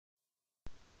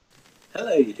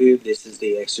Hello YouTube, this is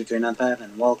dx3395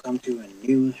 and welcome to a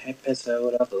new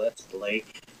episode of Let's Play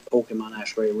Pokemon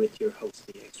Ash Gray with your host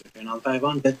dx3395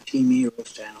 on the Team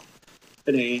Heroes channel.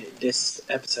 Today, this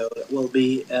episode will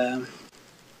be a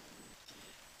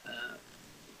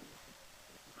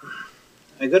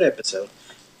good episode.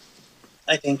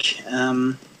 I think, if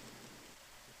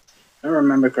I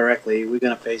remember correctly, we're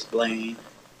gonna face Blaine,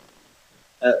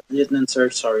 Lieutenant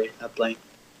Surge, sorry, not Blaine.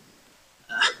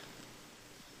 Uh,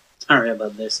 sorry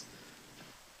about this.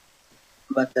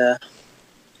 But,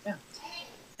 yeah,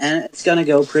 and it's gonna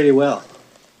go pretty well.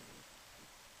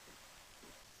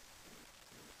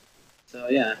 So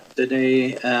yeah,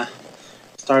 today,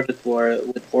 started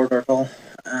with War Turtle,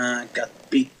 got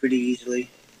beat pretty easily.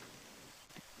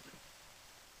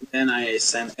 Then I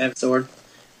sent Evzord.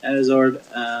 Evzord,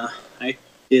 I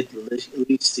did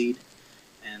Leech Seed,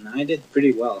 and I did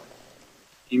pretty well.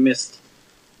 He missed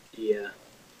the,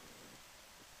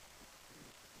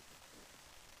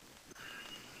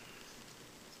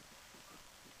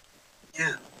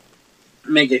 yeah,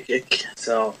 Mega Kick.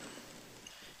 So,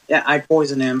 yeah, I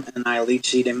poison him and I Leech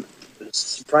Seed him.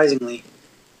 Surprisingly,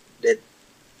 that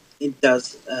it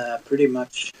does pretty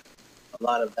much a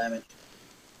lot of damage.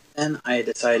 Then I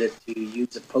decided to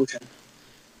use a potion.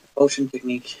 Potion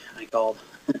technique I called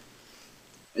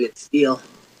it's heal,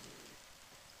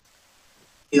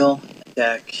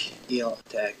 attack, heal,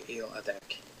 attack, heal,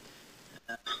 attack.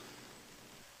 Uh,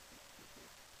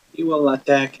 he will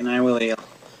attack and I will heal.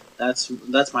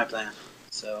 That's my plan.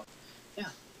 So yeah,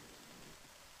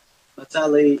 but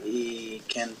sadly he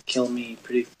can kill me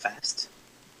pretty fast.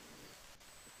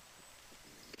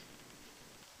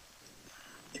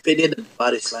 If he did a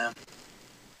body slam,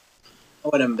 I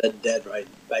would have been dead right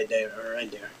there or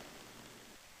right there.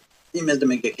 He missed a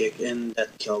mega kick and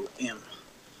that killed him.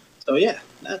 So yeah,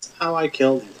 that's how I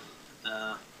killed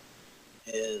uh,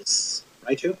 is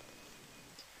Raichu.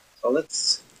 So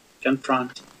let's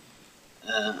confront.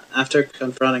 After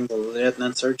confronting the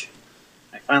Lieutenant Surge,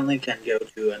 I finally can go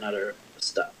to another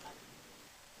stop.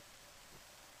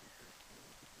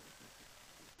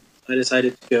 I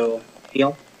decided to go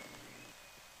heal.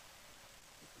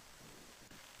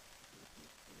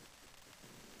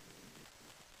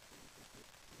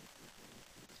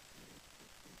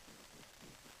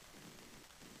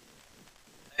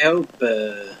 I hope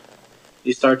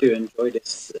you start to enjoy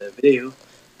this video.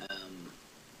 Um,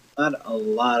 Not a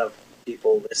lot of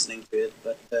people listening to it,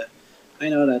 but I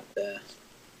know that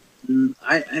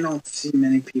I don't see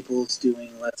many people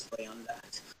doing Let's Play on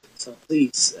that. So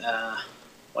please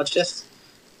watch this.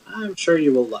 I'm sure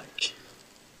you will like.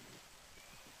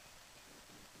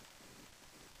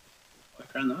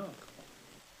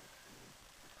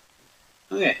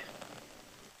 Okay,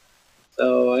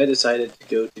 so I decided to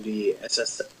go to the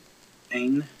SS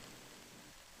Pain.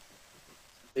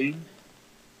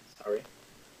 Sorry.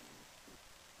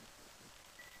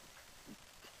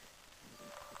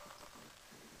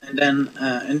 And then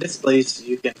in this place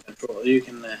you can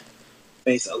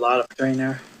face a lot of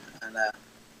trainer, and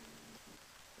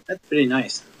that's pretty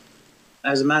nice.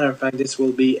 As a matter of fact, this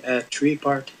will be a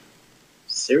three-part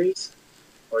series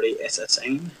for the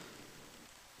SSN.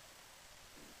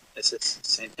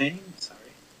 SSN, sorry.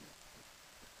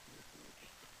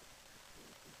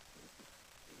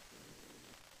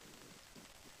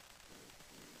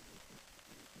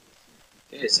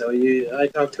 Okay, so I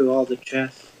talked to all the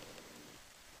chat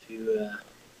to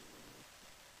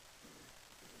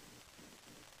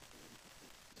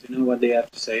know what they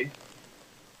have to say.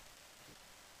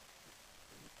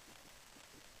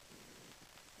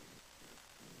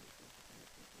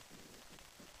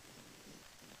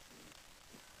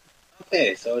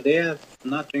 Okay, so they have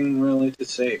nothing really to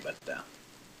say, but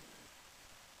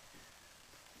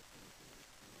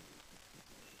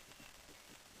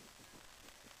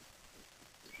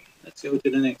let's go to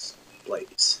the next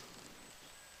place.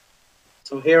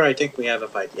 So here I think we have a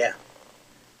fight, yeah.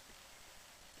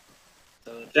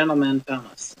 So Gentleman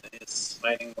Thomas is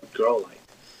fighting with Growlite.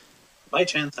 By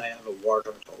chance I have a War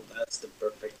Turtle, that's the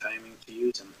perfect timing to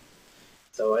use him.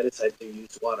 So I decided to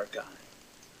use Water Gun.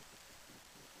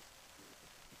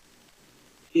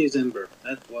 He is Ember,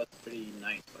 that was pretty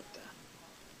nice, but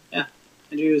yeah.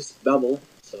 I used Bubble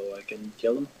so I can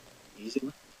kill him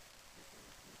easily.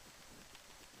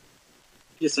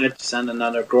 He decided to send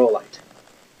another Growlite.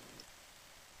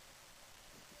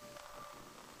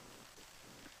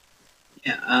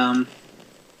 Yeah,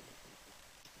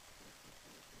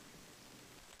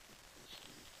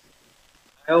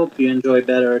 I hope you enjoy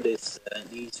better these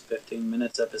 15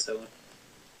 minutes episode.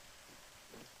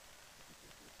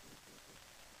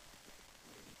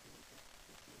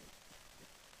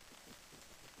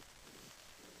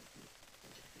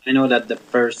 I know that the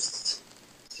first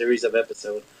series of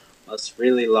episode was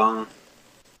really long.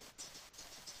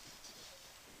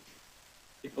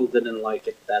 People didn't like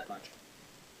it that much.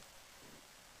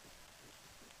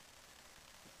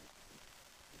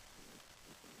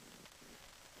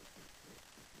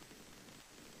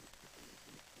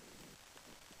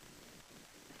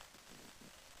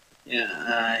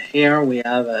 Yeah, here we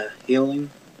have a healing,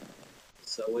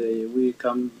 so we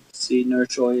come see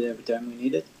Nurjoy every time we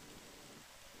need it.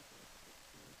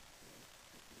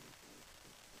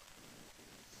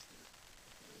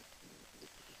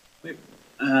 We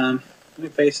um, we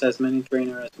face as many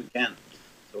trainers as we can,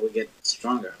 so we get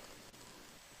stronger.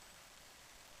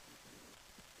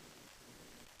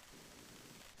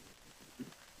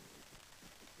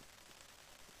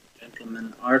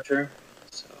 Gentleman Archer,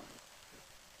 so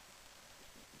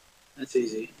that's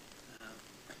easy. Uh,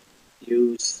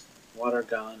 use water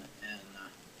gun and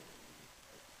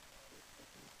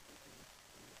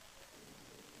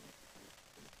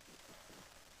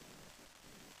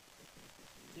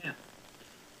yeah,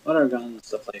 water gun and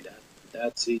stuff like that.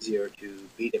 That's easier to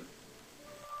beat him.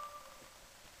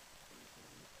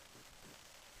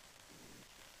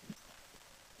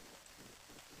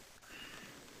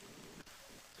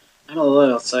 I'm a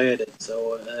little excited,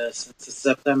 so since it's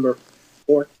September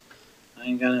 4th,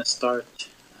 I'm gonna start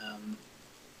um,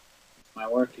 my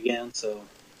work again, so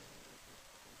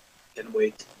I can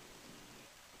wait.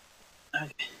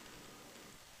 Okay.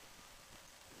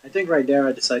 I think right there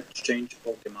I decided to change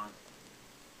Pokemon.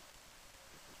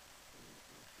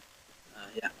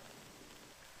 Yeah,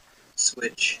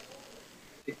 switch.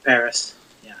 Pick Paris.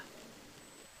 Yeah,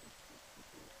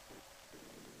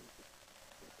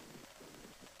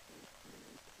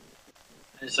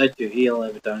 I decided to heal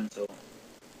every time, so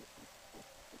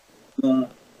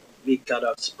won't be caught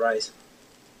off surprise.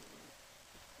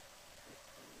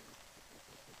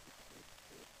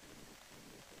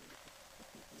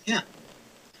 Yeah,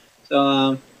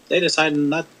 so they decided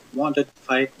not wanted to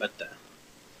fight, but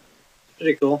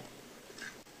pretty cool.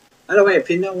 By the way, if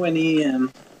you know any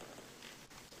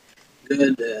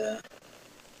good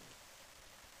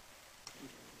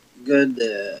good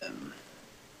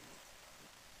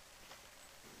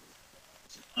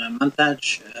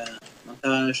montage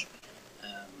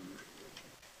um,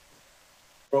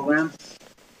 program,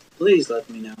 please let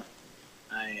me know.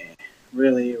 I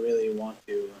really want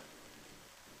to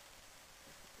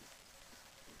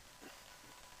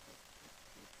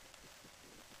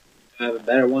have a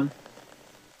better one.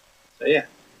 So yeah,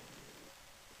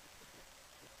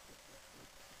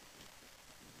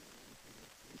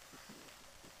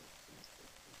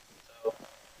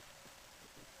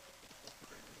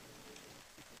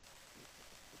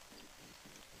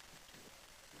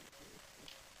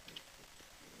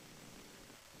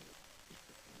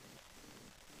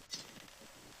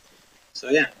 so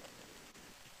yeah,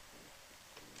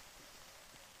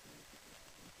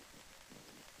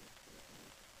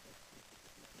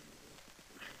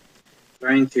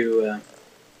 trying to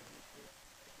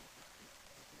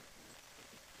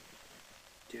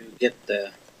get the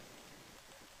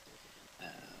uh,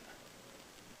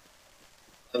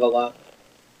 level up.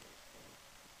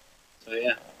 So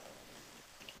yeah,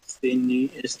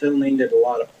 it still needed a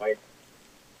lot of fight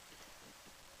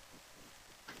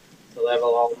to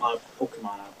level all my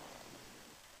Pokemon up.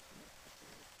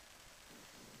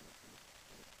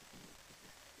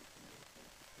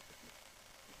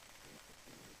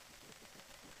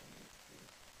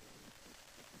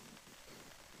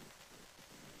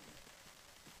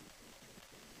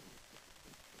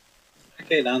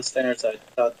 Okay, downstairs I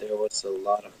thought there was a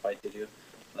lot of fight to do,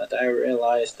 but I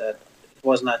realized that it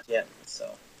was not yet.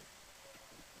 So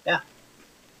yeah,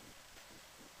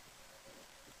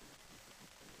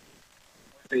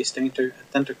 face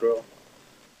tentacle,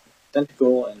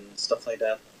 and stuff like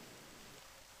that.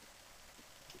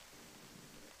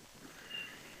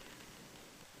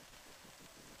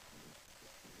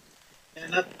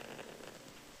 And that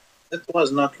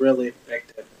was not really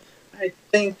effective. I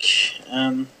think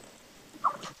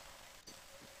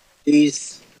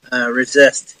these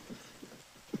resist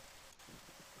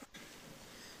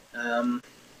um,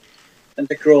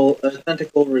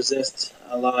 tentacle resists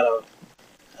a lot of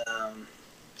um,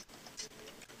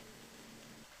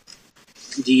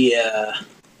 the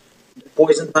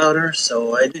poison powder,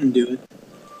 so I didn't do it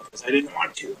because I didn't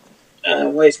want to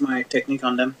waste my technique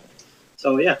on them.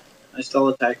 So yeah, I still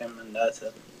attack him, and that's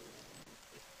it.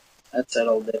 That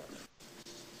settled it.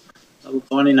 Level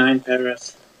 29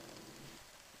 Paris.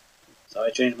 So I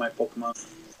changed my Pokemon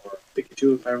for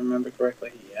Pikachu, if I remember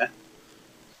correctly. Yeah,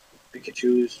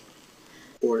 Pikachu's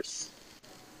course.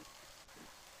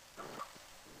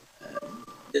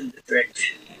 Did the trick.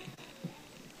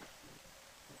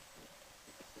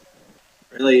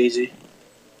 Really easy.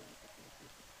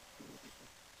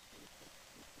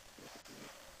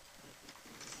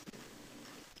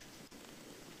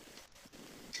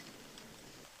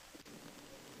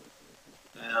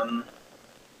 Um,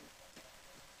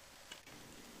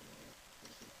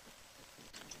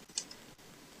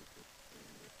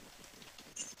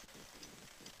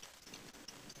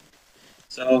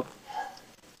 so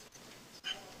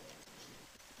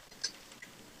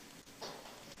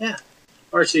yeah,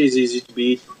 Archie is easy to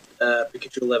beat.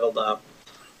 Pikachu leveled up.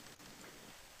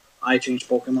 I change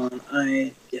Pokemon.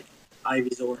 I get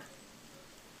Ivysaur.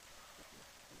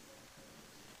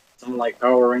 Something like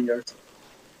Power Rangers.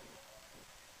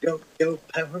 Go, go,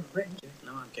 Power Rangers.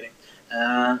 No, I'm kidding.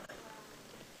 Uh,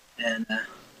 and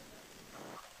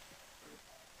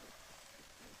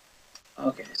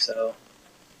okay, so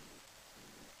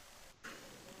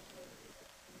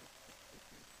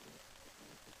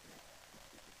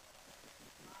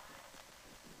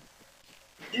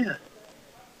yeah,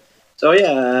 so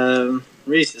yeah,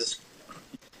 Reese's.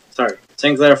 Sorry,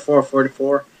 Sinclair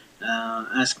 444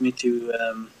 asked me to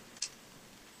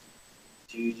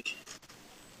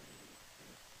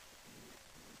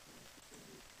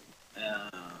uh,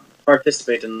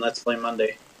 participate in Let's Play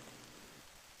Monday.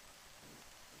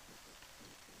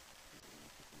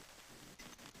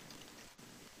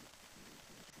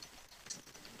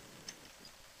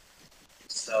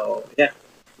 So yeah,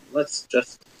 let's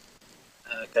just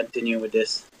continue with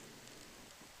this.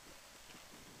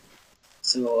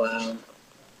 So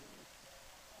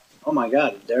oh my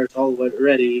God, there's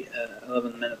already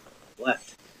 11 minutes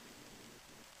left.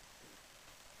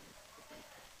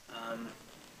 Um,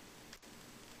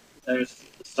 there's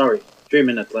sorry, 3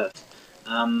 minutes left.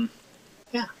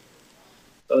 Yeah,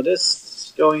 so this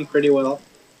is going pretty well.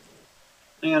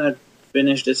 I'm gonna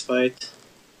finish this fight.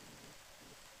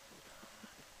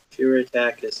 Fury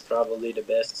attack is probably the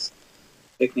best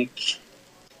technique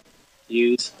to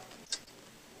use.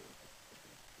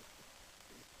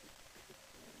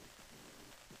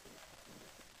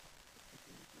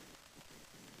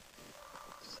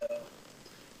 So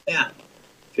yeah,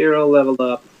 Firo leveled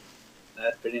up.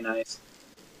 That's pretty nice.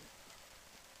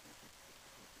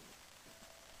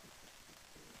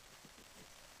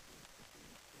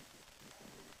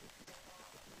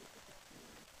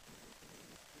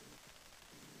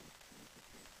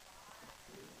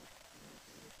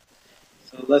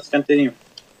 So let's continue.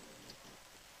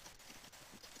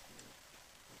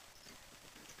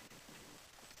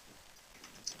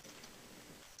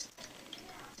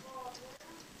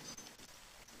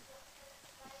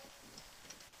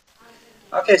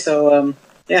 Okay, so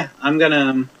yeah, I'm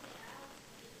gonna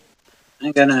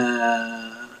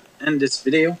end this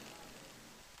video.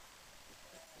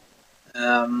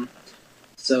 Um,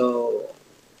 so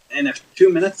in 2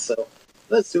 minutes. So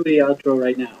let's do the outro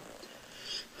right now.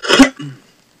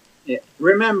 Yeah,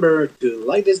 remember to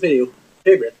like this video,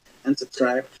 favorite, and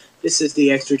subscribe. This is the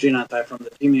dx3395 from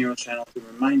the Team Hero channel to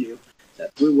remind you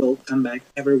that we will come back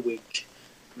every week,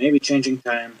 maybe changing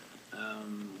time.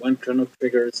 When Chrono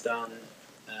Trigger is done,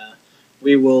 uh,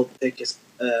 we will take his.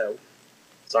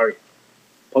 Sorry,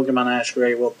 Pokemon Ash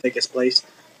Gray will take his place.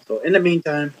 So in the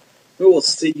meantime, we will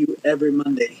see you every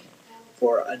Monday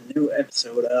for a new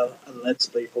episode of Let's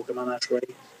Play Pokemon Ash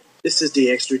Gray. This is the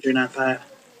X3395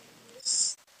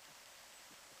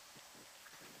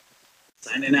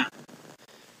 signing out.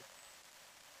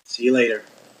 See you later.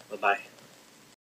 Bye bye.